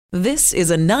This is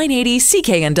a 980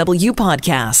 CKNW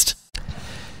podcast.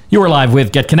 You are live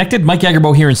with Get Connected. Mike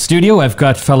Agerbo here in studio. I've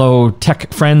got fellow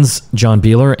tech friends John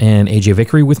Beeler and AJ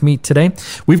Vickery with me today.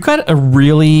 We've got a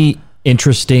really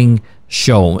interesting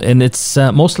show, and it's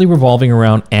mostly revolving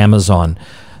around Amazon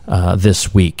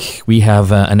this week. We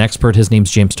have an expert. His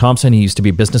name's James Thompson. He used to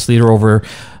be a business leader over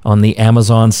on the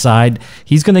Amazon side.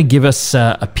 He's going to give us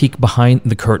a peek behind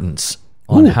the curtains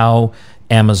on how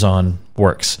Amazon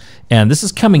works. And this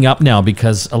is coming up now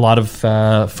because a lot of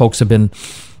folks have been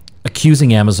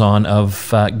accusing Amazon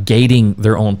of gating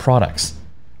their own products,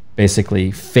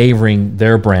 basically favoring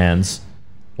their brands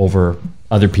over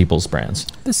other people's brands.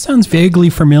 This sounds vaguely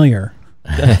familiar.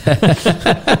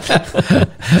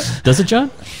 Does it, John?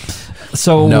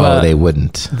 So no, they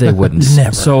wouldn't. They wouldn't.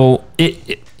 Never. So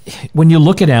when you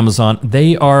look at Amazon,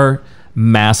 they are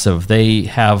massive. They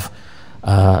have,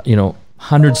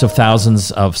 hundreds of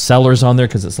thousands of sellers on there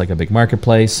because it's like a big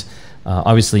marketplace.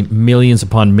 Obviously, millions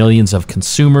upon millions of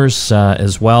consumers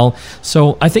as well.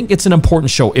 So I think it's an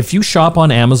important show. If you shop on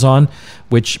Amazon,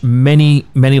 which many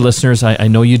listeners, I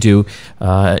know you do,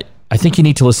 I think you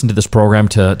need to listen to this program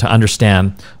to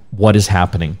understand what is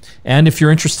happening. And if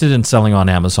you're interested in selling on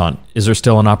Amazon, is there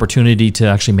still an opportunity to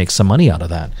actually make some money out of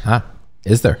that?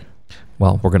 Is there?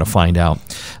 Well, we're going to find out.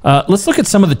 Let's look at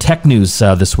some of the tech news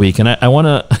this week. And I want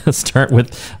to start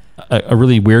with a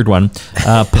really weird one.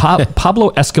 Pablo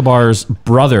Escobar's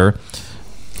brother,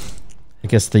 I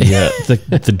guess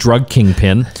the drug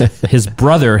kingpin, his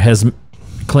brother has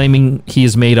claiming he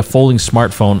has made a folding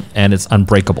smartphone and it's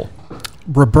unbreakable.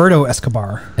 Roberto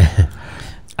Escobar.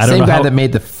 I don't Same know guy that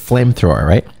made the flamethrower,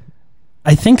 right?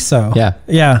 I think so.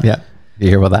 Yeah. You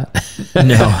hear about that?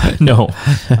 No.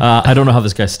 I don't know how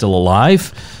this guy's still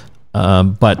alive,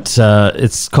 but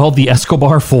it's called the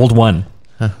Escobar Fold 1.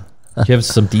 Do you have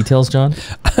some details, John?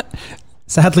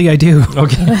 Sadly, I do.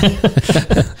 Okay.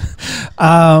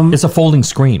 It's a folding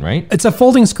screen, right? It's a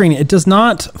folding screen. It does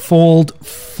not fold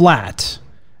flat.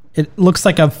 It looks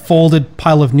like a folded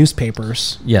pile of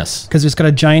newspapers. Yes. Because it's got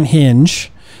a giant hinge.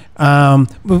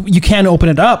 You can open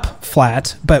it up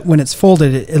flat, but when it's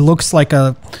folded, it looks like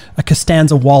a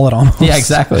Costanza wallet almost. Yeah,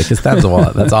 exactly. Costanza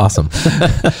wallet. That's awesome.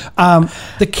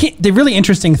 The really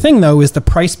interesting thing, though, is the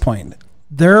price point.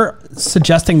 They're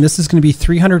suggesting this is going to be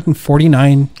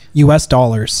 $349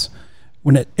 US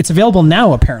when it's available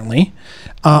now, apparently,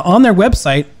 on their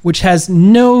website, which has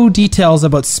no details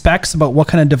about specs, about what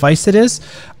kind of device it is,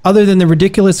 other than the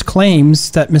ridiculous claims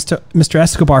that Mr.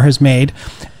 Escobar has made,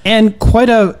 and quite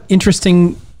a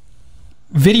interesting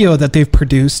video that they've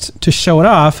produced to show it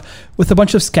off with a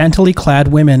bunch of scantily clad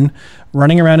women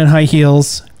running around in high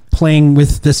heels playing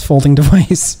with this folding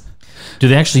device. Do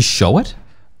they actually show it?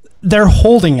 They're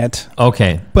holding it.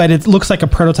 Okay. But it looks like a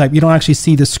prototype. You don't actually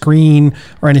see the screen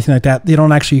or anything like that. They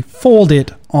don't actually fold it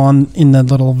in the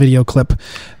little video clip.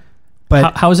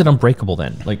 But how is it unbreakable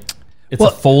then? Like, it's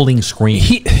a folding screen.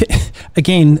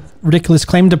 Again, ridiculous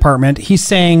claim department. He's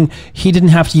saying he didn't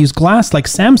have to use glass like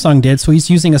Samsung did, so he's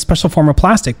using a special form of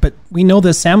plastic. But we know the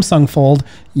Samsung Fold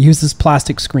uses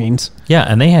plastic screens. Yeah,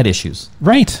 and they had issues.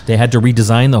 Right. They had to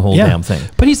redesign the whole damn thing.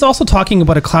 But he's also talking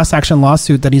about a class action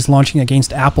lawsuit that he's launching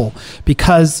against Apple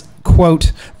because,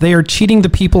 quote, they are cheating the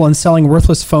people and selling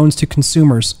worthless phones to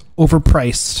consumers,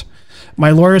 overpriced. My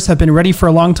lawyers have been ready for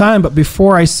a long time, but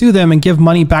before I sue them and give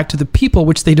money back to the people,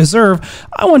 which they deserve,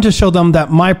 I want to show them that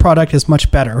my product is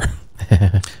much better.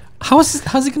 How's it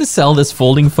going to sell this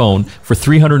folding phone for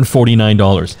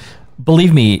 $349?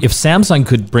 Believe me, if Samsung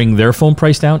could bring their phone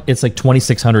price down, it's like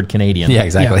 $2,600 Canadian. Yeah,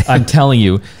 exactly. I'm telling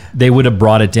you, they would have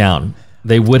brought it down.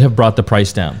 They would have brought the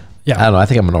price down. Yeah. I don't know. I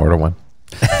think I'm going to order one.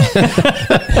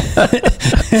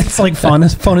 It's like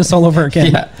phonus all over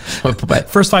again. Yeah.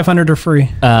 First 500 are free.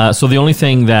 So the only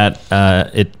thing that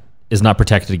it is not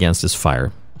protected against is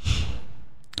fire.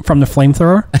 From the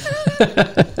flamethrower?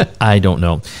 I don't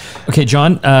know. Okay,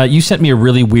 John, you sent me a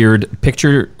really weird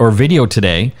picture or video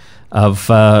today of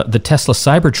the Tesla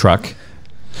Cybertruck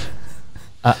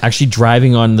actually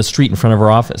driving on the street in front of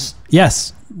our office.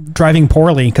 Yes. Driving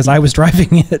poorly because I was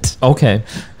driving it. Okay.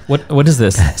 What is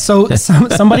this? So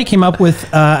somebody came up with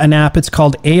an app. It's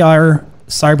called AR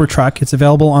Cybertruck. It's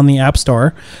available on the App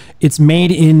Store. It's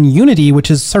made in Unity, which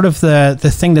is sort of the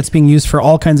thing that's being used for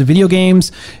all kinds of video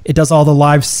games. It does all the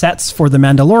live sets for The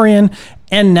Mandalorian,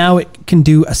 and now it can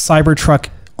do a Cybertruck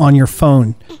on your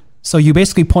phone. So you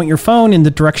basically point your phone in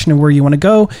the direction of where you want to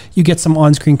go. You get some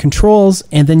on-screen controls,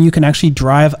 and then you can actually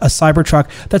drive a Cybertruck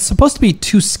that's supposed to be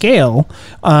to scale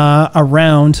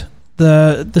around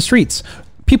the streets.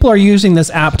 People are using this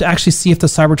app to actually see if the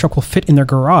Cybertruck will fit in their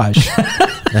garage.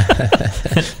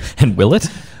 And will it?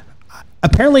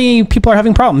 apparently people are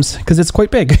having problems because it's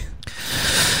quite big.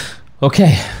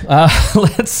 Okay,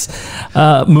 let's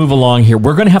move along here.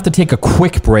 We're going to have to take a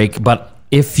quick break, but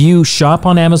if you shop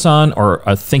on Amazon or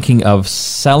are thinking of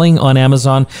selling on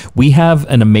Amazon, we have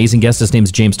an amazing guest. His name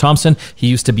is James Thompson. He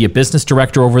used to be a business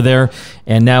director over there,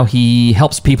 and now he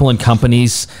helps people and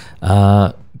companies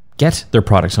get their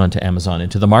products onto Amazon,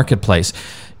 into the marketplace.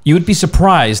 You would be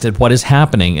surprised at what is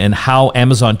happening and how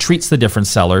Amazon treats the different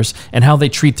sellers and how they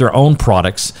treat their own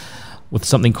products with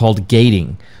something called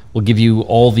gating. We'll give you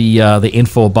all the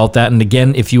info about that. And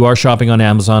again, if you are shopping on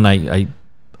Amazon,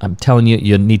 I'm telling you,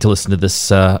 you need to listen to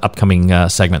this upcoming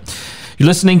segment. You're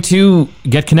listening to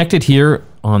Get Connected here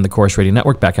on the Corus Radio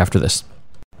Network. Back after this.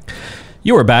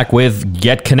 You are back with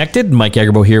Get Connected. Mike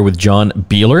Agerbo here with John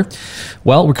Beeler.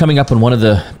 Well, we're coming up on one of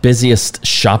the busiest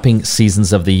shopping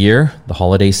seasons of the year, the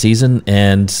holiday season,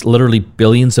 and literally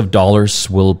billions of dollars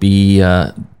will be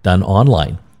done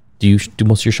online. Do you do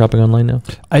most of your shopping online now?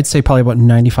 I'd say probably about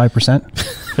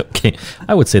 95%. Okay,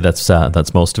 I would say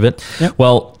that's most of it. Yep.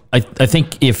 Well, I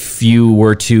think if you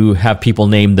were to have people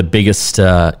name the biggest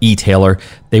e-tailer,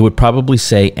 they would probably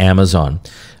say Amazon.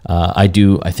 I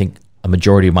think a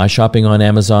majority of my shopping on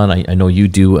Amazon. I know you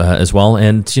do as well.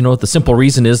 And, the simple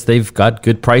reason is they've got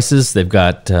good prices. They've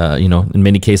got, in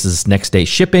many cases, next day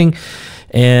shipping,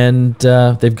 and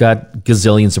they've got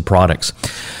gazillions of products.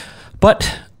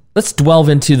 But let's delve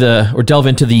into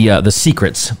the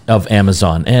secrets of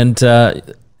Amazon and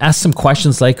ask some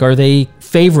questions like, are they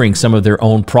favoring some of their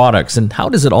own products, and how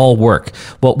does it all work?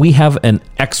 Well, we have an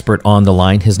expert on the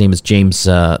line. His name is James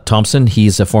Thompson.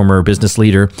 He's a former business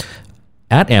leader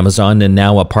at Amazon and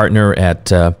now a partner at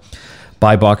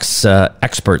BuyBox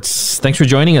Experts. Thanks for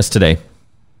joining us today.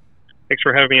 Thanks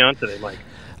for having me on today, Mike.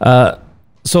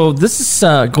 So this is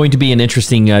going to be an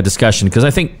interesting discussion because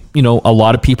I think, a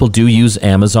lot of people do use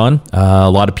Amazon. A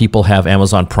lot of people have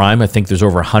Amazon Prime. I think there's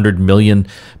over 100 million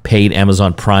paid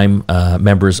Amazon Prime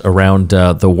members around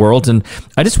the world. And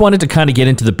I just wanted to kind of get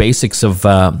into the basics of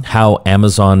how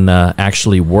Amazon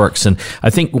actually works. And I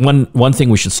think one thing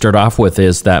we should start off with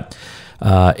is that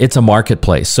it's a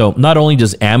marketplace. So not only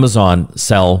does Amazon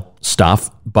sell stuff,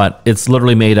 but it's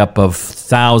literally made up of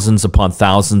thousands upon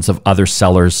thousands of other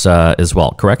sellers as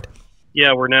well, correct?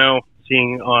 Yeah, we're now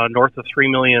seeing north of 3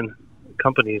 million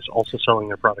companies also selling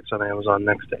their products on Amazon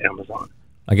next to Amazon.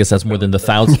 I guess that's more than the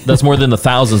thousands. That's more than the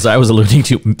thousands I was alluding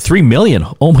to. 3 million.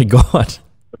 Oh my God.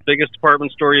 The biggest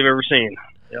department store you've ever seen.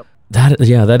 Yep.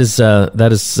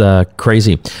 That is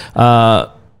crazy.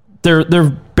 They're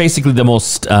basically the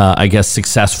most,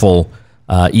 successful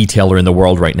e-tailer in the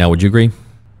world right now. Would you agree?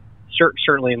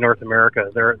 Certainly in North America.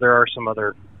 There are some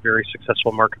other very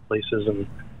successful marketplaces in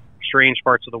strange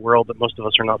parts of the world that most of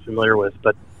us are not familiar with,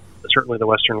 but certainly the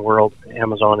Western world,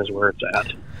 Amazon is where it's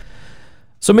at.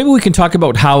 So maybe we can talk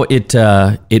about how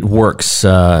it works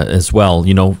as well.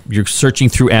 You're searching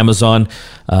through Amazon,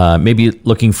 maybe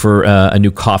looking for a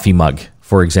new coffee mug,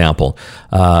 for example.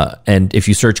 And if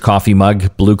you search coffee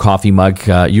mug, blue coffee mug,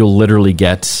 you'll literally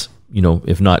get,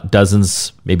 if not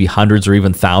dozens, maybe hundreds or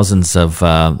even thousands of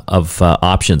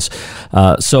options.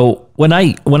 So when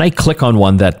I click on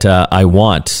one that I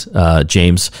want,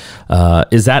 James,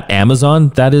 is that Amazon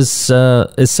that is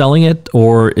selling it,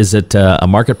 or is it a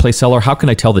marketplace seller? How can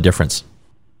I tell the difference?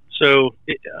 So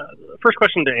the first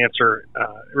question to answer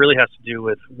really has to do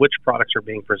with which products are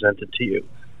being presented to you.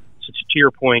 So to your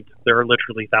point, there are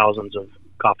literally thousands of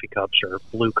coffee cups or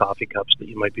blue coffee cups that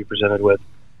you might be presented with.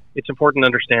 It's important to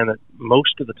understand that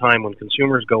most of the time when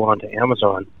consumers go onto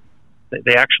Amazon,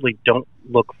 they actually don't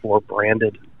look for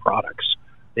branded products.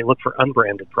 They look for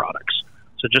unbranded products.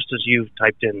 So just as you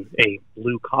typed in a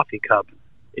blue coffee cup,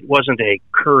 it wasn't a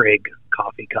Keurig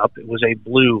coffee cup, it was a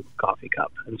blue coffee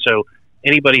cup. And so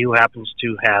anybody who happens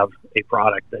to have a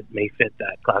product that may fit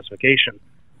that classification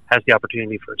has the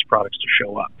opportunity for its products to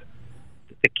show up.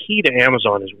 The key to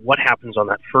Amazon is what happens on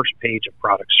that first page of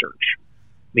product search.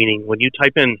 Meaning, when you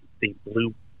type in the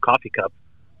blue coffee cup,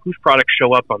 whose products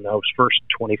show up on those first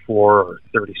 24 or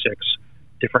 36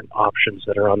 different options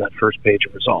that are on that first page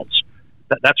of results?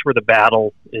 That's where the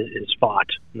battle is fought,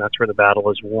 and that's where the battle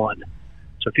is won.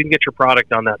 So if you can get your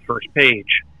product on that first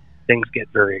page, things get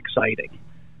very exciting.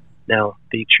 Now,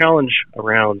 the challenge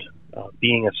around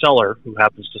being a seller who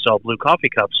happens to sell blue coffee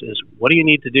cups is, what do you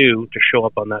need to do to show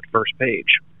up on that first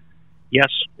page? Yes,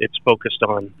 it's focused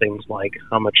on things like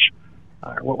how much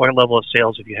what level of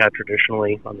sales have you had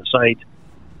traditionally on the site?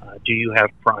 Do you have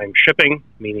prime shipping,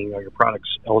 meaning are your products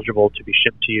eligible to be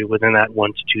shipped to you within that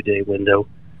 1 to 2 day window?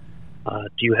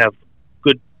 Do you have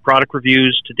good product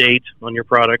reviews to date on your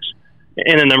products?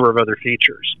 And a number of other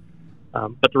features.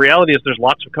 But the reality is there's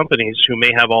lots of companies who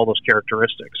may have all those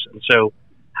characteristics. And so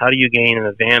how do you gain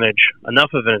enough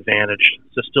of an advantage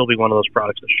to still be one of those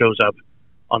products that shows up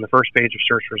on the first page of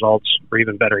search results, or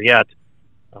even better yet,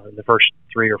 the first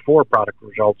 3 or 4 product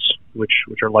results, which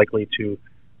are likely to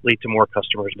lead to more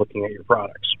customers looking at your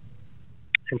products.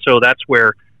 And so that's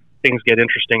where things get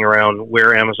interesting around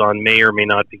where Amazon may or may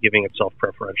not be giving itself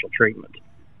preferential treatment.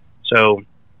 So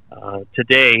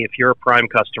today, if you're a Prime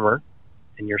customer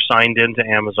and you're signed into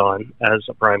Amazon as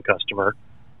a Prime customer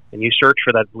and you search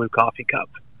for that blue coffee cup,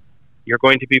 you're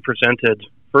going to be presented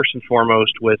first and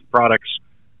foremost with products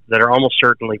that are almost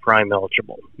certainly Prime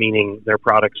eligible, meaning they're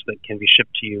products that can be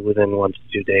shipped to you within 1 to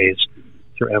 2 days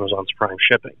through Amazon's Prime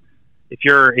shipping. If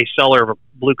you're a seller of a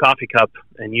blue coffee cup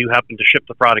and you happen to ship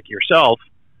the product yourself,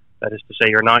 that is to say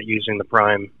you're not using the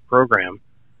Prime program,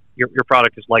 your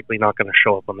product is likely not going to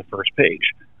show up on the first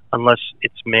page unless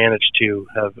it's managed to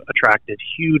have attracted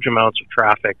huge amounts of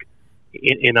traffic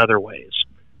in other ways.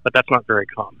 But that's not very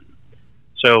common.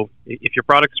 So if your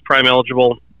product is Prime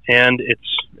eligible and it's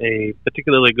a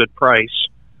particularly good price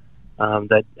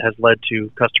that has led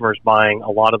to customers buying a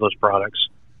lot of those products,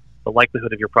 the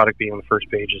likelihood of your product being on the first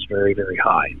page is very, very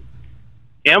high.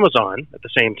 Amazon, at the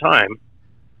same time,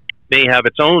 may have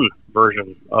its own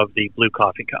version of the blue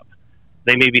coffee cup.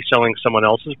 They may be selling someone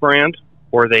else's brand,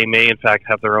 or they may, in fact,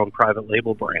 have their own private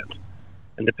label brand.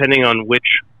 And depending on which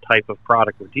type of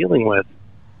product we're dealing with,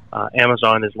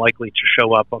 Amazon is likely to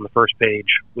show up on the first page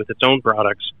with its own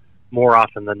products more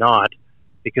often than not,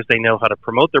 because they know how to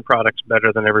promote their products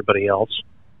better than everybody else,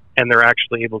 and they're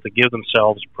actually able to give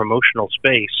themselves promotional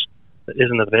space that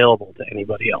isn't available to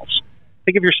anybody else.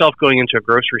 Think of yourself going into a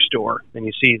grocery store and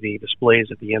you see the displays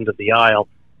at the end of the aisle.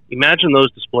 Imagine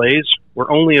those displays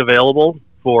were only available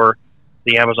for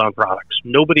the Amazon products.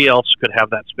 Nobody else could have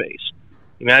that space.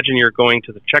 Imagine you're going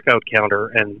to the checkout counter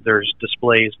and there's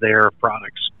displays there of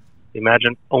products.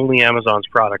 Imagine only Amazon's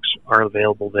products are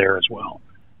available there as well.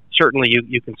 Certainly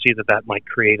you can see that might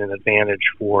create an advantage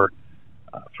for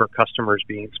customers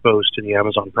being exposed to the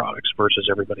Amazon products versus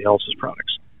everybody else's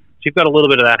products. So you've got a little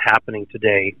bit of that happening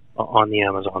today on the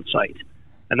Amazon site.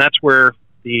 And that's where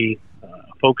the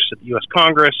folks at the U.S.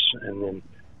 Congress and in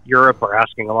Europe are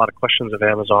asking a lot of questions of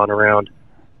Amazon around,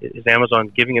 is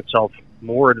Amazon giving itself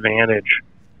more advantage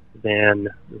than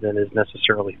is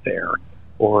necessarily fair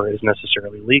or is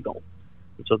necessarily legal?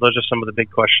 And so those are some of the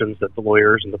big questions that the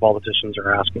lawyers and the politicians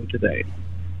are asking today.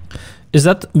 Is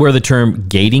that where the term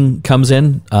gating comes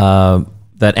in?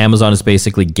 That Amazon is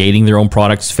basically gating their own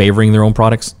products, favoring their own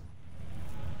products?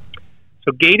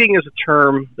 So gating is a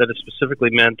term that is specifically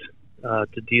meant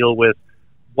to deal with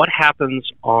what happens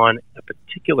on a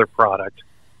particular product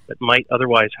that might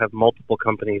otherwise have multiple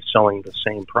companies selling the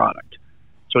same product.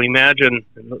 So imagine,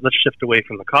 let's shift away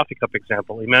from the coffee cup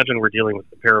example. Imagine we're dealing with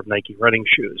a pair of Nike running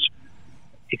shoes.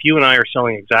 If you and I are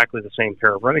selling exactly the same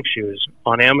pair of running shoes,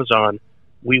 on Amazon,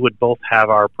 we would both have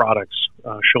our products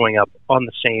showing up on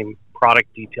the same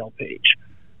product detail page.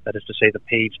 That is to say, the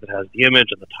page that has the image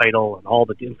and the title and all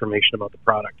the information about the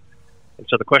product. And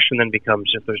so the question then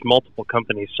becomes, if there's multiple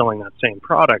companies selling that same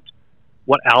product,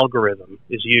 what algorithm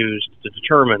is used to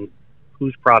determine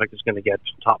whose product is going to get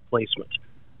top placement?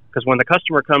 Because when the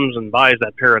customer comes and buys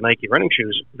that pair of Nike running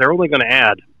shoes, they're only going to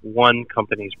add one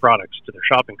company's products to their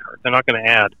shopping cart. They're not going to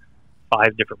add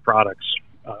 5 different products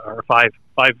or five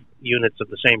units of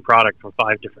the same product from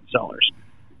 5 different sellers.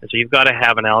 And so you've got to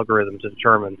have an algorithm to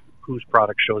determine whose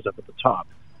product shows up at the top.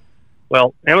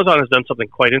 Well, Amazon has done something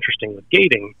quite interesting with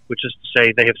gating, which is to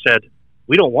say they have said,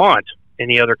 we don't want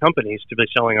any other companies to be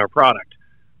selling our product,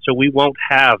 so we won't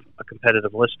have a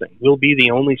competitive listing. We'll be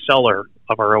the only seller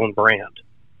of our own brand.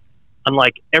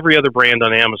 Unlike every other brand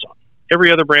on Amazon.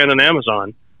 Every other brand on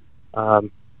Amazon,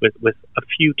 with a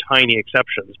few tiny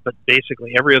exceptions, but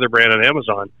basically every other brand on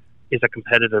Amazon is a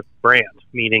competitive brand,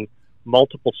 meaning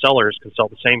multiple sellers can sell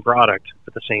the same product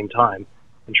at the same time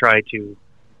and try to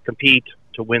compete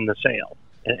to win the sale.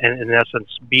 And in essence,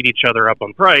 beat each other up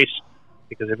on price,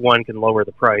 because if one can lower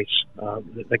the price,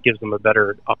 that gives them a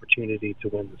better opportunity to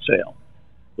win the sale.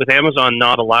 With Amazon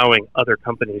not allowing other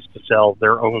companies to sell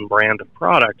their own brand of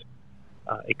product,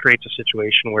 it creates a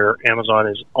situation where Amazon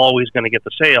is always going to get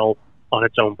the sale on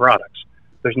its own products.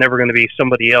 There's never going to be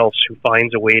somebody else who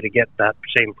finds a way to get that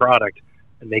same product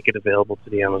and make it available to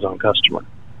the Amazon customer.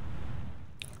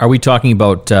 Are we talking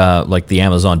about like the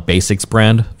Amazon Basics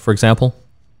brand, for example?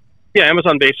 Yeah,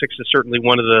 Amazon Basics is certainly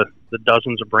one of the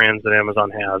dozens of brands that Amazon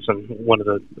has, and one of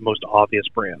the most obvious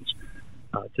brands.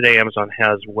 Today, Amazon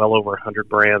has well over 100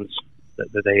 brands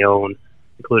that they own,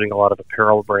 including a lot of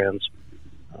apparel brands.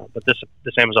 But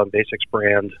this Amazon Basics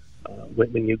brand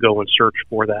when you go and search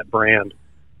for that brand,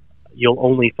 you'll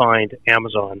only find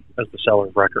Amazon as the seller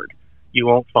of record. You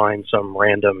won't find some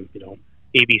random,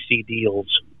 ABC Deals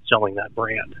selling that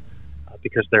brand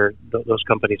because those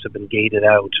companies have been gated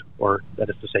out, or that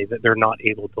is to say that they're not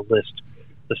able to list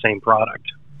the same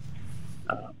product.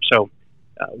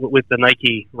 With the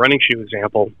Nike running shoe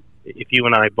example, if you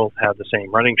and I both have the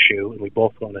same running shoe and we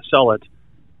both want to sell it,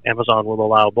 Amazon will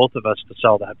allow both of us to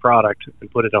sell that product and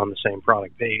put it on the same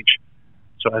product page.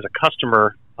 So as a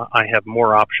customer, I have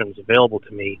more options available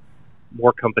to me,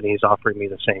 more companies offering me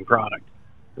the same product.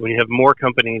 When you have more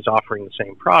companies offering the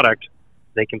same product,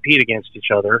 they compete against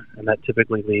each other, and that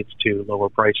typically leads to lower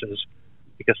prices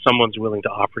because someone's willing to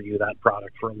offer you that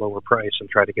product for a lower price and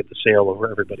try to get the sale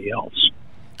over everybody else.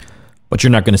 But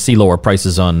you're not going to see lower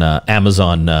prices on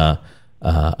Amazon,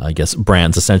 I guess,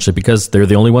 brands, essentially, because they're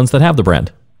the only ones that have the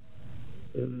brand.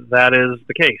 That is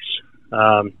the case.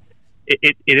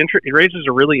 It raises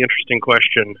a really interesting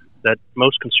question that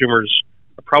most consumers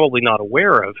are probably not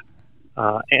aware of.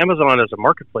 Amazon as a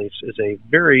marketplace is a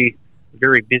very,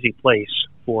 very busy place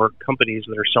for companies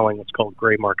that are selling what's called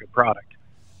gray market product.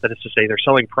 That is to say, they're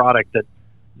selling product that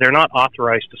they're not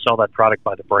authorized to sell that product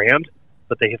by the brand,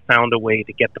 but they have found a way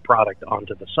to get the product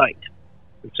onto the site.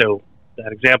 And so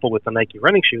that example with the Nike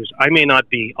running shoes, I may not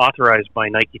be authorized by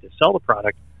Nike to sell the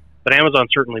product, but Amazon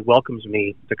certainly welcomes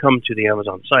me to come to the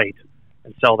Amazon site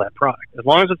and sell that product. As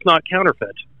long as it's not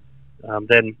counterfeit,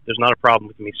 then there's not a problem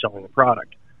with me selling the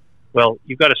product. Well,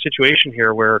 you've got a situation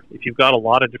here where if you've got a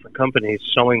lot of different companies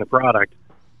selling the product,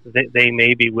 they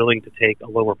may be willing to take a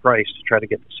lower price to try to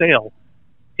get the sale.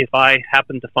 If I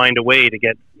happen to find a way to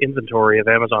get inventory of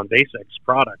Amazon Basics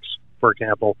products, for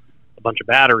example, a bunch of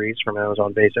batteries from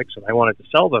Amazon Basics, and I wanted to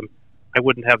sell them, I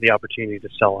wouldn't have the opportunity to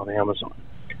sell on Amazon.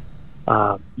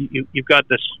 You've got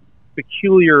this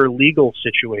peculiar legal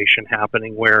situation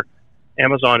happening where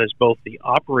Amazon is both the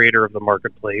operator of the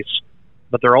marketplace,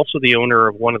 but they're also the owner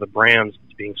of one of the brands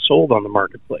that's being sold on the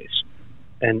marketplace.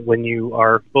 And when you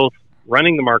are both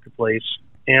running the marketplace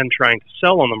and trying to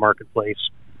sell on the marketplace,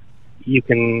 you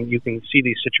can see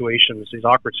these situations, these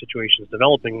awkward situations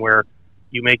developing where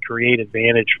you may create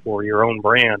advantage for your own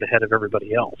brand ahead of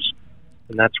everybody else.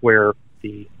 And that's where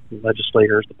the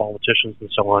legislators, the politicians, and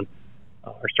so on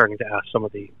are starting to ask some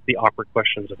of the awkward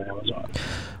questions of Amazon.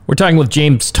 We're talking with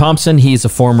James Thompson. He's a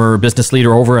former business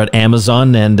leader over at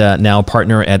Amazon and now a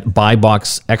partner at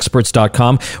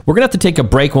buyboxexperts.com. We're going to have to take a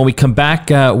break. When we come back,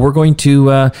 we're going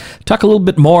to talk a little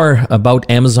bit more about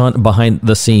Amazon behind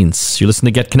the scenes. You're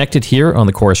listening to Get Connected here on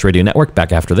the Chorus Radio Network.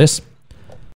 Back after this.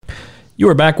 You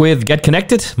are back with Get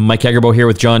Connected. Mike Agerbo here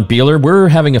with John Beeler. We're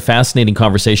having a fascinating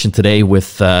conversation today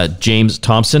with James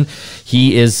Thompson.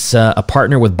 He is a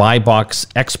partner with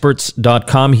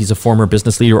buyboxexperts.com. He's a former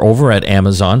business leader over at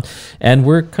Amazon. And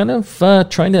we're kind of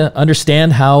trying to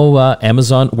understand how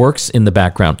Amazon works in the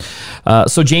background.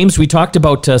 So, James, we talked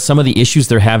about some of the issues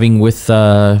they're having with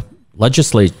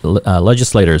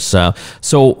legislators.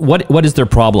 So what is their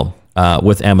problem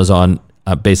with Amazon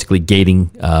basically gating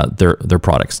their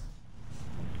products?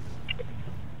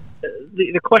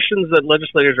 The questions that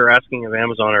legislators are asking of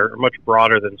Amazon are much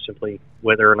broader than simply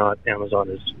whether or not Amazon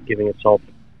is giving itself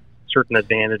certain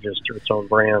advantages through its own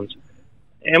brands.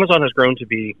 Amazon has grown to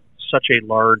be such a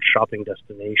large shopping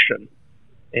destination,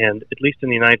 and at least in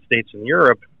the United States and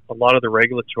Europe, a lot of the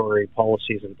regulatory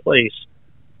policies in place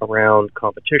around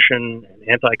competition and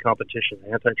anti-competition,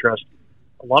 antitrust,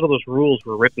 a lot of those rules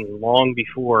were written long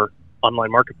before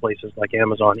online marketplaces like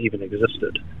Amazon even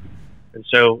existed. And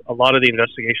so a lot of the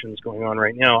investigations going on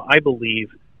right now, I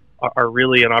believe, are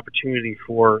really an opportunity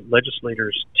for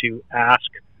legislators to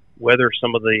ask whether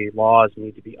some of the laws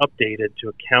need to be updated to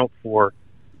account for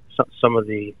some of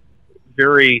the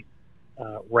very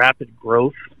rapid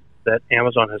growth that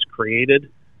Amazon has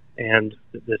created and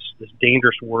this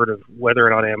dangerous word of whether or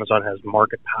not Amazon has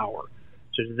market power.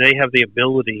 So do they have the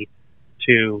ability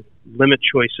to limit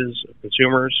choices of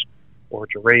consumers or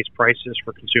to raise prices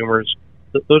for consumers?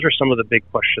 Those are some of the big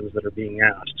questions that are being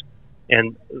asked.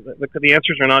 And the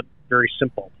answers are not very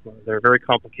simple. They're very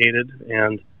complicated.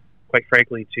 And quite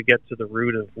frankly, to get to the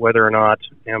root of whether or not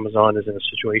Amazon is in a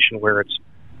situation where it's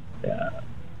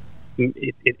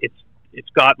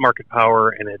got market power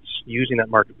and it's using that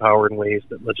market power in ways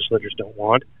that legislators don't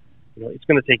want, it's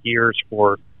going to take years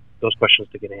for those questions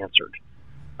to get answered.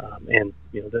 And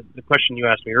the question you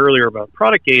asked me earlier about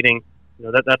product gating,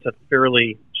 that's a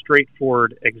fairly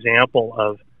straightforward example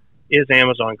of, is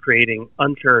Amazon creating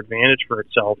unfair advantage for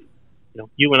itself?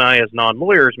 You and I as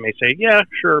non-lawyers may say, yeah,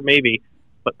 sure, maybe.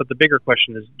 But the bigger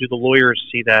question is, do the lawyers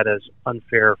see that as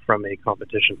unfair from a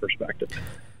competition perspective?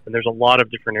 And there's a lot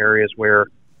of different areas where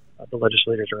the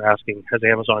legislators are asking, has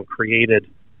Amazon created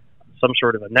some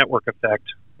sort of a network effect,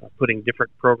 putting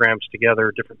different programs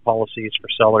together, different policies for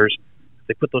sellers?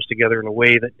 They put those together in a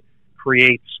way that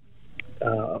creates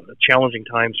challenging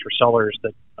times for sellers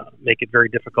that make it very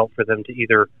difficult for them to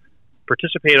either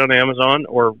participate on Amazon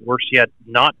or, worse yet,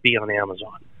 not be on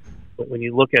Amazon. But when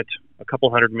you look at a couple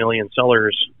hundred million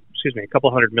customers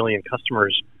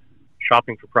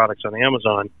shopping for products on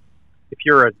Amazon, if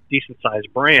you're a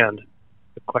decent-sized brand,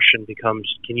 the question becomes,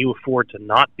 can you afford to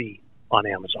not be on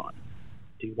Amazon?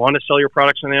 Do you want to sell your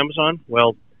products on Amazon?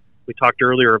 Well, we talked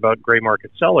earlier about gray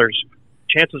market sellers.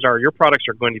 Chances are your products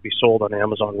are going to be sold on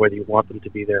Amazon whether you want them to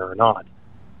be there or not.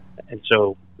 And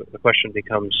so the question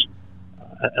becomes,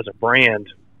 as a brand,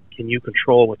 can you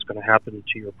control what's going to happen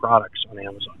to your products on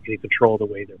Amazon? Can you control the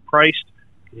way they're priced?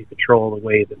 Can you control the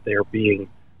way that they're being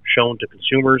shown to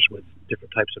consumers with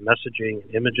different types of messaging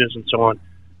and images and so on?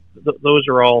 Those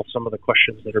are all some of the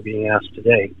questions that are being asked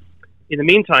today. In the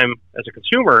meantime, as a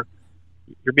consumer,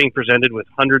 you're being presented with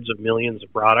hundreds of millions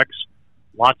of products,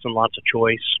 lots and lots of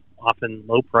choice, often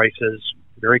low prices,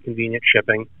 very convenient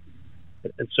shipping.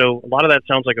 And so a lot of that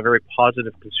sounds like a very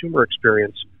positive consumer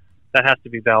experience. That has to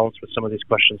be balanced with some of these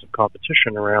questions of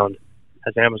competition around,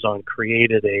 has Amazon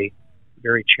created a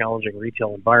very challenging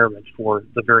retail environment for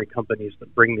the very companies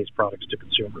that bring these products to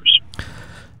consumers?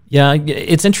 Yeah,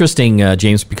 it's interesting,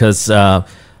 James, because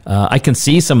I can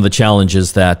see some of the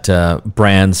challenges that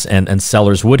brands and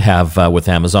sellers would have with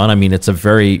Amazon. I mean, it's a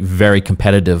very, very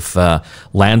competitive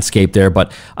landscape there,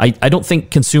 but I don't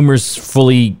think consumers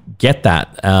fully get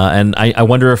that. And I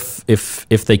wonder if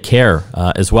they care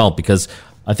as well, because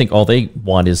I think all they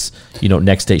want is,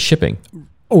 next day shipping.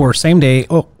 Or same day,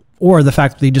 or the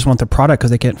fact that they just want the product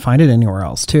because they can't find it anywhere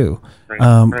else too.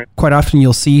 Right. Quite often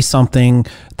you'll see something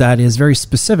that is very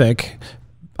specific.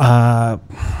 Let's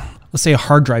say a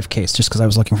hard drive case, just because I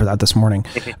was looking for that this morning.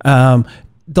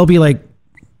 There'll be like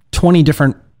 20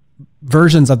 different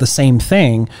versions of the same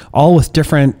thing, all with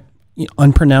different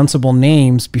unpronounceable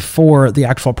names before the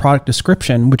actual product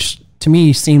description, which to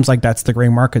me seems like that's the gray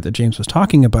market that James was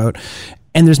talking about.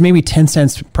 And there's maybe 10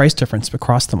 cents price difference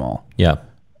across them all. Yeah.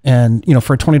 And,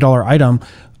 for a $20 item,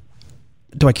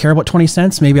 do I care about 20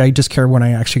 cents? Maybe I just care when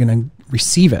I'm actually going to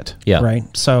receive it. Yeah. Right.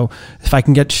 So if I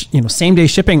can get, same day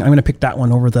shipping, I'm going to pick that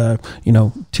one over the,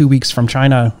 2 weeks from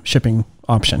China shipping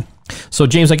option. So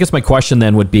James, I guess my question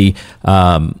then would be,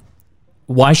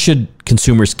 why should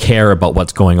consumers care about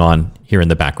what's going on here in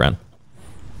the background?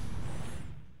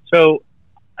 So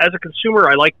as a consumer,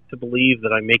 I like to believe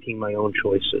that I'm making my own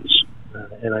choices,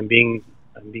 and I'm being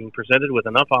presented with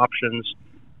enough options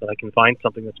that I can find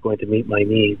something that's going to meet my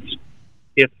needs.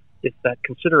 If that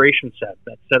consideration set,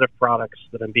 that set of products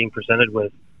that I'm being presented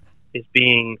with, is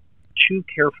being too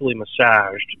carefully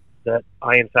massaged, that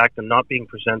I in fact am not being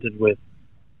presented with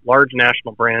large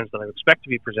national brands that I expect to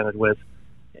be presented with,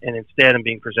 and instead I'm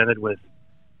being presented with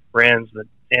brands that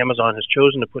Amazon has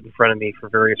chosen to put in front of me for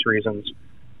various reasons.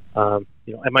 Am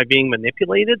I being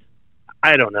manipulated?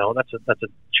 I don't know. That's a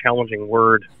challenging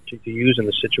word to use in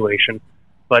this situation.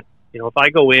 But if I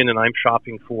go in and I'm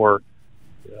shopping for,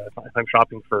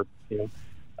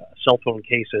 cell phone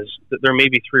cases, there may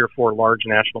be 3 or 4 large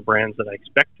national brands that I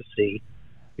expect to see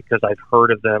because I've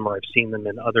heard of them or I've seen them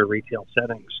in other retail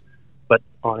settings. But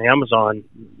on Amazon,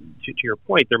 to your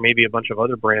point, there may be a bunch of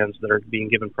other brands that are being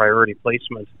given priority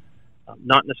placement,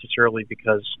 not necessarily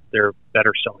because they're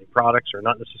better selling products or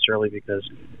not necessarily because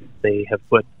they have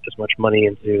put as much money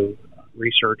into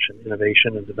research and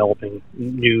innovation and developing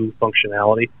new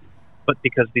functionality, but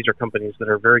because these are companies that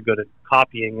are very good at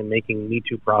copying and making Me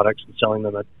Too products and selling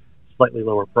them at slightly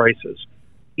lower prices.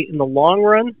 In the long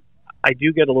run, I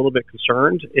do get a little bit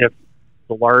concerned if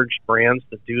the large brands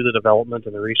that do the development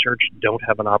and the research don't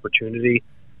have an opportunity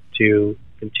to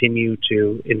continue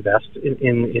to invest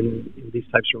in these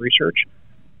types of research.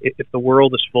 If the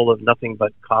world is full of nothing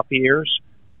but copiers,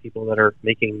 people that are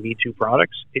making Me Too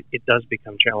products, it does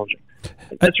become challenging.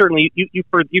 And certainly, you've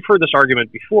heard this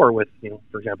argument before with,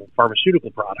 for example,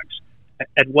 pharmaceutical products.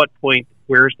 At what point,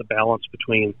 where's the balance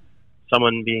between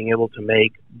someone being able to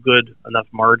make good enough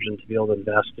margin to be able to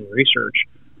invest in research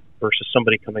versus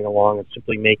somebody coming along and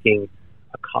simply making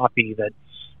a copy that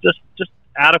just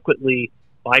adequately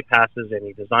bypasses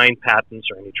any design patents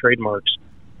or any trademarks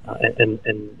and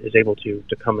is able to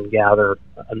come and gather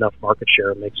enough market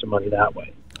share and make some money that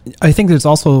way. I think there's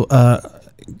also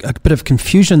a bit of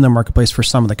confusion in the marketplace for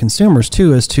some of the consumers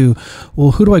too, as to,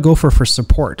 well, who do I go for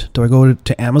support? Do I go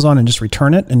to Amazon and just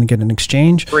return it and get an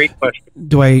exchange? Great question.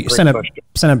 Do I send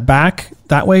it back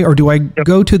that way, or do I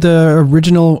go to the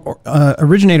original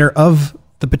originator of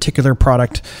the particular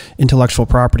product intellectual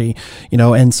property,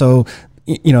 and so,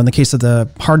 in the case of the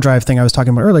hard drive thing I was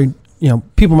talking about earlier,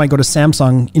 people might go to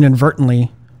Samsung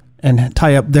inadvertently and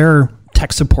tie up their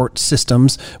tech support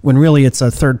systems when really it's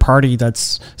a third party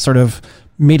that's sort of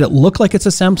made it look like it's a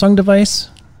Samsung device.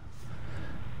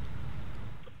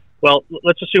 Well,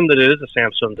 let's assume that it is a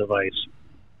Samsung device,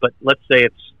 but let's say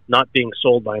it's not being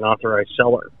sold by an authorized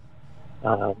seller,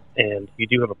 and you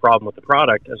do have a problem with the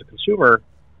product. As a consumer,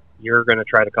 you're going to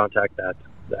try to contact that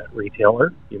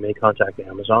retailer. You may contact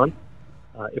Amazon.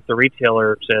 If the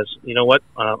retailer says, you know what,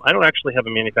 I don't actually have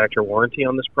a manufacturer warranty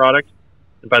on this product,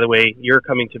 and by the way, you're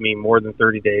coming to me more than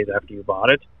 30 days after you bought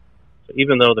it, so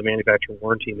even though the manufacturer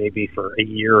warranty may be for a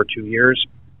year or 2 years,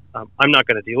 I'm not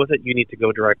going to deal with it. You need to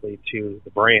go directly to the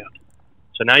brand.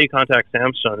 So now you contact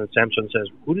Samsung, and Samsung says,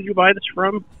 who did you buy this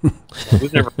from?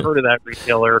 We've never heard of that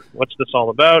retailer. What's this all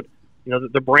about?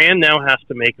 The brand now has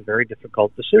to make a very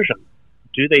difficult decision.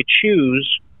 Do they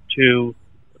choose to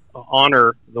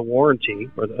honor the warranty,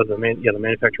 or the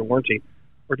manufacturer warranty,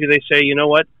 or do they say, you know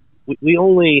what, we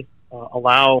only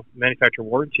allow manufacturer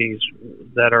warranties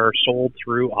that are sold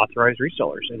through authorized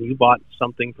resellers, and you bought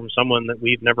something from someone that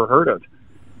we've never heard of?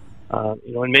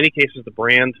 In many cases, the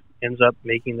brand ends up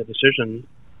making the decision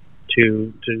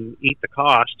to eat the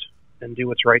cost and do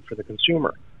what's right for the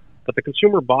consumer. But the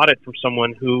consumer bought it from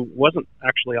someone who wasn't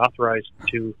actually authorized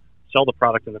to sell the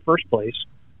product in the first place,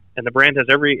 and the brand has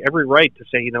every right to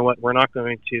say, you know what, we're not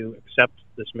going to accept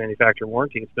this manufacturer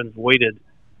warranty. It's been voided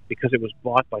because it was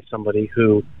bought by somebody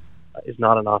who is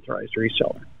not an authorized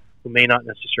reseller, who may not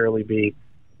necessarily be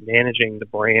managing the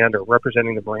brand or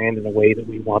representing the brand in a way that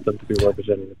we want them to be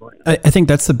representing the brand. I think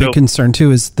that's the big concern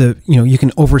too, is you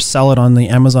can oversell it on the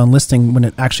Amazon listing when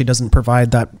it actually doesn't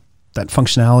provide that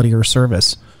functionality or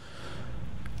service.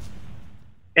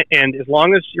 And as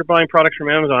long as you're buying products from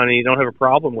Amazon and you don't have a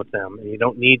problem with them and you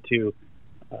don't need to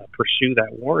pursue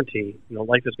that warranty,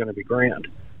 life is going to be grand.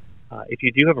 If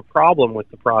you do have a problem with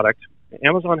the product,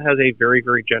 Amazon has a very,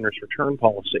 very generous return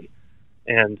policy.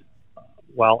 And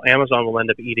while Amazon will end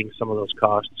up eating some of those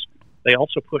costs, they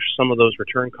also push some of those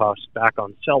return costs back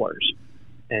on sellers.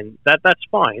 And that's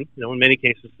fine. In many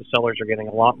cases, the sellers are getting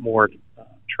a lot more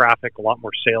traffic, a lot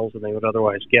more sales than they would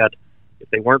otherwise get if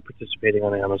they weren't participating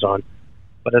on Amazon.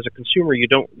 But as a consumer, you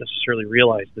don't necessarily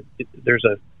realize that there's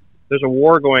a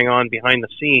war going on behind the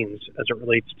scenes as it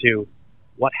relates to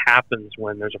what happens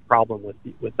when there's a problem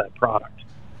with that product.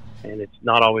 And it's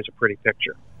not always a pretty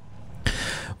picture.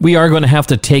 We are going to have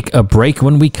to take a break.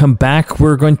 When we come back,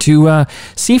 we're going to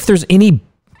see if there's any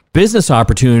business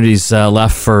opportunities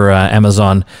left for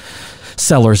Amazon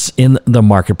sellers in the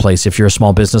marketplace. If you're a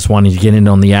small business wanting to get in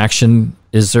on the action,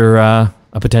 is there a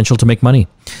potential to make money?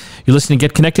 You're listening to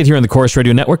Get Connected here on the Corus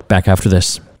Radio Network. Back after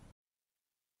this.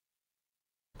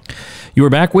 You are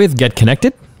back with Get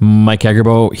Connected. Mike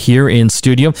Agerbo here in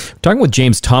studio. We're talking with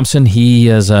James Thompson. He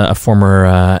is a former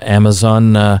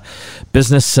Amazon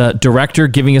business director,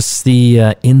 giving us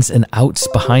the ins and outs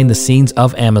behind the scenes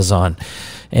of Amazon.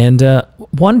 And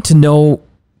wanted to know,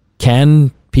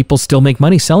 can people still make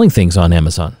money selling things on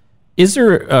Amazon? Is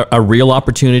there a real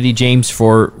opportunity, James,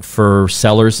 for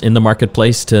sellers in the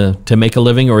marketplace to make a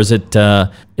living, or is it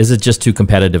just too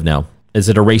competitive now? Is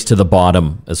it a race to the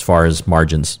bottom as far as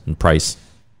margins and price?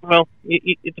 Well,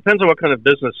 it depends on what kind of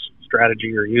business strategy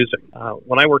you're using.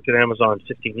 When I worked at Amazon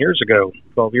 12 years ago,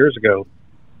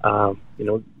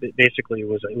 basically it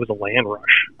was a land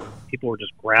rush. People were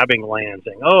just grabbing land,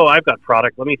 saying, "Oh, I've got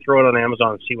product. Let me throw it on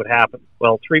Amazon and see what happens."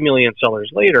 Well, 3 million sellers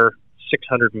later,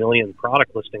 600 million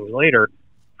product listings later,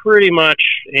 pretty much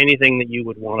anything that you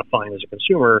would want to find as a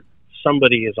consumer,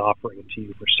 somebody is offering to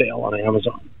you for sale on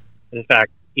Amazon. And in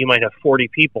fact, you might have 40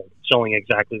 people selling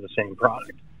exactly the same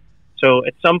product. So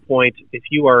at some point, if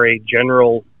you are a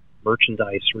general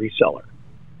merchandise reseller,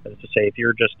 that is to say, if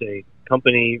you're just a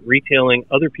company retailing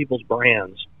other people's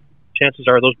brands, chances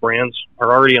are those brands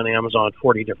are already on Amazon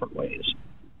 40 different ways.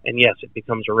 And yes, it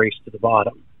becomes a race to the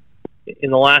bottom. In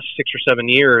the last 6 or 7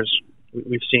 years,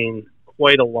 we've seen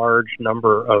quite a large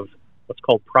number of what's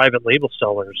called private label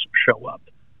sellers show up.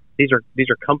 These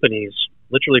are companies,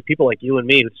 literally people like you and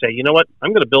me, who say, you know what,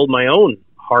 I'm going to build my own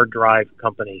hard drive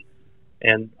company.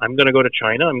 And I'm going to go to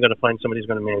China. I'm going to find somebody who's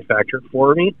going to manufacture it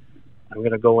for me. I'm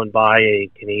going to go and buy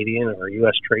a Canadian or a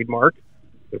U.S. trademark.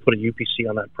 I'm going to put a UPC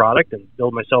on that product and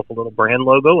build myself a little brand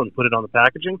logo and put it on the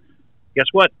packaging. Guess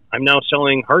what? I'm now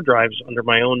selling hard drives under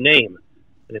my own name.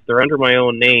 And if they're under my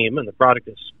own name and the product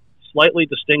is slightly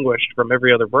distinguished from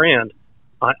every other brand,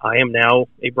 I am now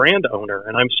a brand owner,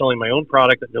 and I'm selling my own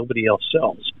product that nobody else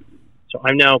sells. So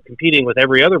I'm now competing with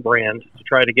every other brand to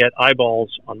try to get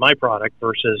eyeballs on my product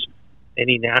versus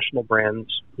any national brands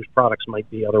whose products might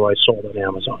be otherwise sold on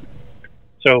Amazon.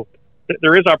 So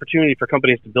there is opportunity for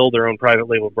companies to build their own private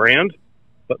label brand,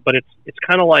 but it's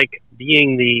kind of like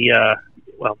being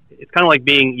it's kind of like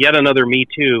being yet another Me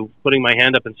Too, putting my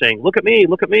hand up and saying, look at me,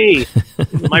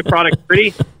 is my product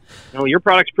pretty? No, your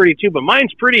product's pretty too, but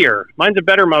mine's prettier. Mine's a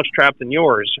better mousetrap than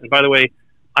yours. And by the way,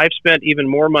 I've spent even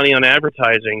more money on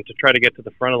advertising to try to get to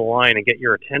the front of the line and get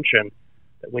your attention.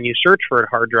 That when you search for a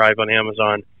hard drive on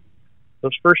Amazon,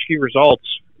 those first few results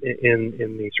in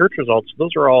the search results,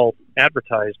 those are all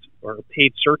advertised or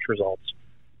paid search results.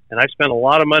 And I've spent a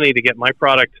lot of money to get my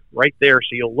product right there so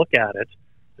you'll look at it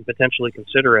and potentially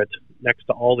consider it next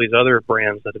to all these other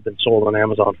brands that have been sold on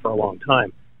Amazon for a long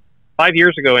time. 5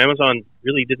 years ago, Amazon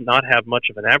really did not have much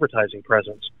of an advertising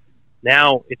presence.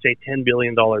 Now it's a $10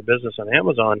 billion business on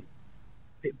Amazon,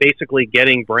 basically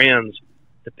getting brands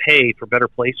to pay for better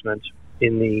placement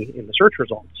in the search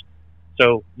results.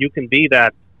 So you can be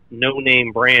that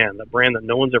no-name brand, a brand that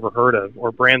no one's ever heard of, or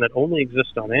a brand that only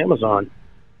exists on Amazon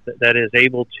that is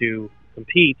able to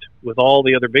compete with all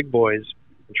the other big boys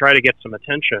and try to get some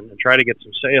attention and try to get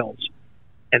some sales.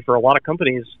 And for a lot of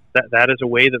companies, that is a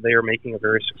way that they are making a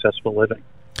very successful living.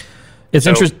 It's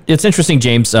interesting,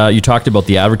 James. You talked about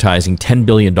the advertising, $10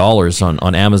 billion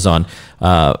on Amazon.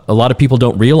 A lot of people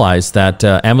don't realize that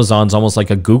Amazon's almost like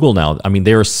a Google now. I mean,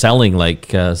 they're selling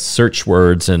like search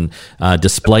words and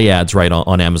display ads right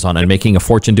on Amazon and making a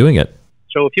fortune doing it.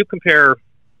 So if you compare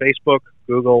Facebook,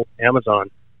 Google, Amazon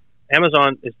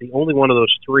is the only one of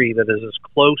those three that is as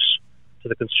close to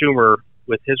the consumer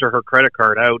with his or her credit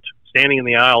card out, standing in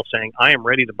the aisle saying, I am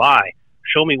ready to buy.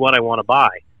 Show me what I want to buy.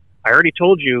 I already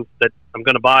told you that I'm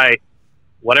going to buy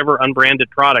whatever unbranded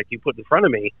product you put in front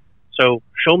of me. So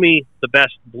show me the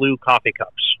best blue coffee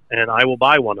cups, and I will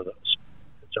buy one of those.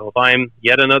 So if I'm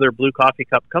yet another blue coffee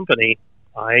cup company,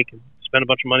 I can spend a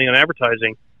bunch of money on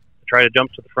advertising to try to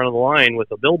jump to the front of the line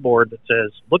with a billboard that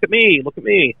says, look at me,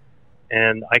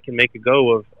 and I can make a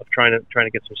go of trying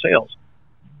to get some sales.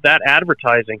 That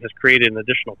advertising has created an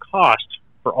additional cost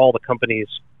for all the companies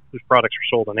whose products are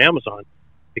sold on Amazon,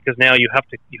 because now you have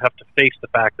to face the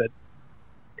fact that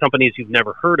companies you've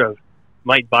never heard of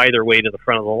might buy their way to the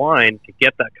front of the line to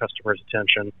get that customer's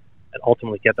attention and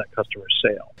ultimately get that customer's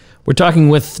sale. We're talking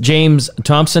with James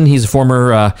Thompson. He's a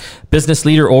former business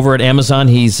leader over at Amazon.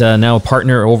 He's now a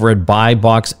partner over at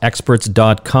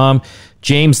buyboxexperts.com.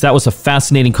 James, that was a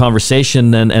fascinating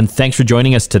conversation, and thanks for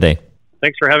joining us today.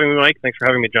 Thanks for having me, Mike. Thanks for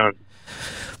having me, John.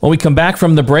 When we come back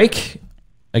from the break,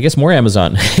 I guess more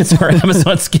Amazon. It's our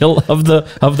Amazon skill of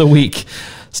the week.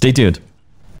 Stay tuned.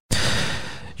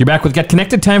 You're back with Get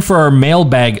Connected. Time for our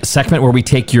mailbag segment where we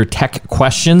take your tech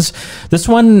questions. This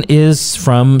one is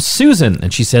from Susan,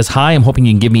 and she says, hi, I'm hoping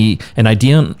you can give me an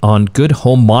idea on good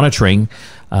home monitoring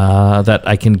that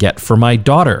I can get for my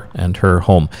daughter and her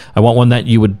home. I want one that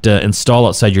you would install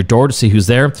outside your door to see who's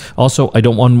there. Also, I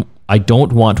don't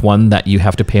want one that you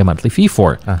have to pay a monthly fee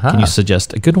for. Can you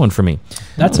suggest a good one for me?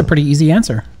 That's a pretty easy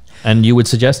answer. And you would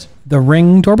suggest? The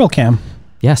Ring doorbell cam.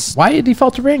 Yes. Why you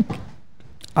default to Ring?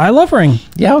 I love Ring.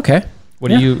 Yeah, okay. What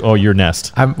do you? Oh, your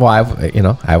Nest.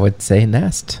 I would say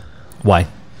Nest. Why?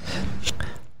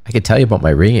 I could tell you about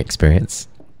my Ring experience.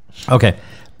 Okay.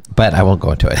 But I won't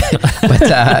go into it.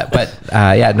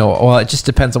 Well, it just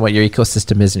depends on what your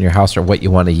ecosystem is in your house or what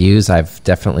you want to use. I've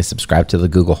definitely subscribed to the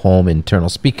Google Home internal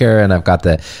speaker, and I've got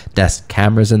the Nest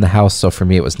cameras in the house. So for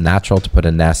me, it was natural to put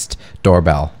a Nest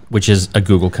doorbell. Which is a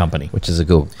Google company.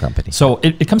 So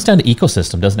it comes down to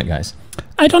ecosystem, doesn't it, guys?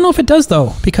 I don't know if it does,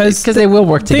 though, because they will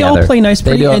work together. They all play nice.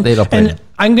 They don't play. And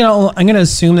I'm gonna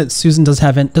assume that Susan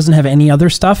doesn't have any other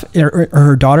stuff, or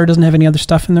her daughter doesn't have any other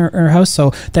stuff in her house,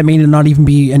 so that may not even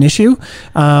be an issue.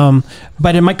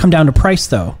 But it might come down to price,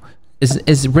 though.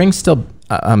 Is Ring still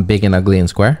big and ugly and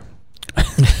square?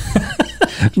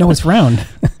 No, it's round.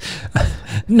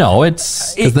 No,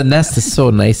 because the Nest is so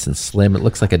nice and slim. It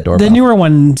looks like a doorbell. The newer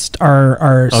ones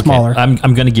are smaller. I'm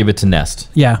going to give it to Nest.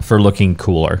 Yeah. For looking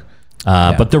cooler.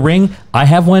 But the Ring, I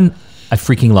have one. I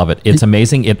freaking love it. It's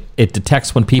amazing. It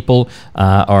detects when people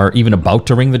are even about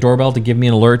to ring the doorbell to give me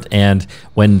an alert. And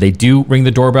when they do ring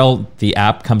the doorbell, the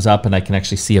app comes up and I can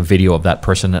actually see a video of that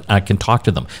person and I can talk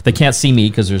to them. They can't see me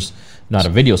because there's not a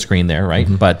video screen there, right?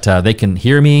 Mm-hmm. But they can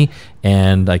hear me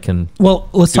and I can. Well,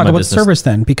 let's talk about service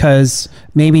then, because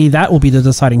maybe that will be the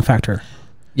deciding factor.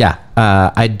 Yeah,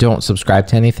 I don't subscribe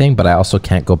to anything, but I also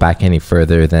can't go back any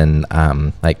further than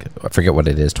I forget what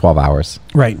it is, 12 hours.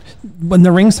 Right. On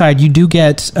the Ring side, you do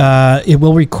get it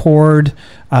will record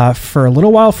for a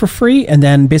little while for free, and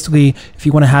then basically, if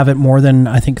you want to have it more than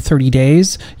I think 30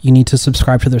 days, you need to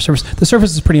subscribe to their service. The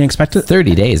service is pretty inexpensive.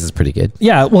 30 days is pretty good.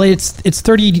 Yeah, well, it's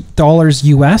 $30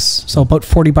 US, so about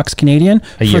 $40 Canadian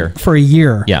for a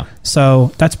year. Yeah.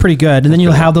 So that's pretty good, and then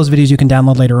you'll have those videos you can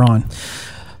download later on.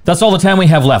 That's all the time we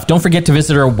have left. Don't forget to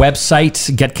visit our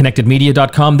website,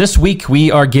 getconnectedmedia.com. This week,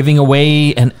 we are giving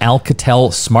away an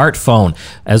Alcatel smartphone,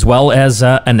 as well as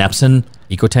an Epson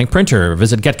EcoTank printer.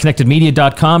 Visit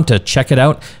getconnectedmedia.com to check it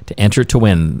out, to enter to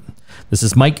win. This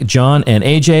is Mike, John, and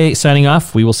AJ signing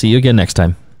off. We will see you again next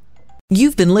time.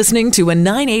 You've been listening to a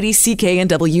 980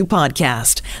 CKNW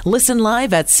podcast. Listen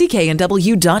live at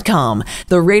cknw.com,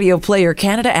 the Radio Player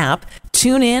Canada app,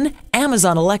 TuneIn,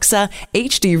 Amazon Alexa,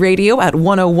 HD Radio at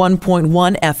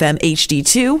 101.1 FM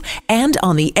HD2, and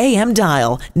on the AM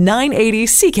dial, 980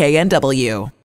 CKNW.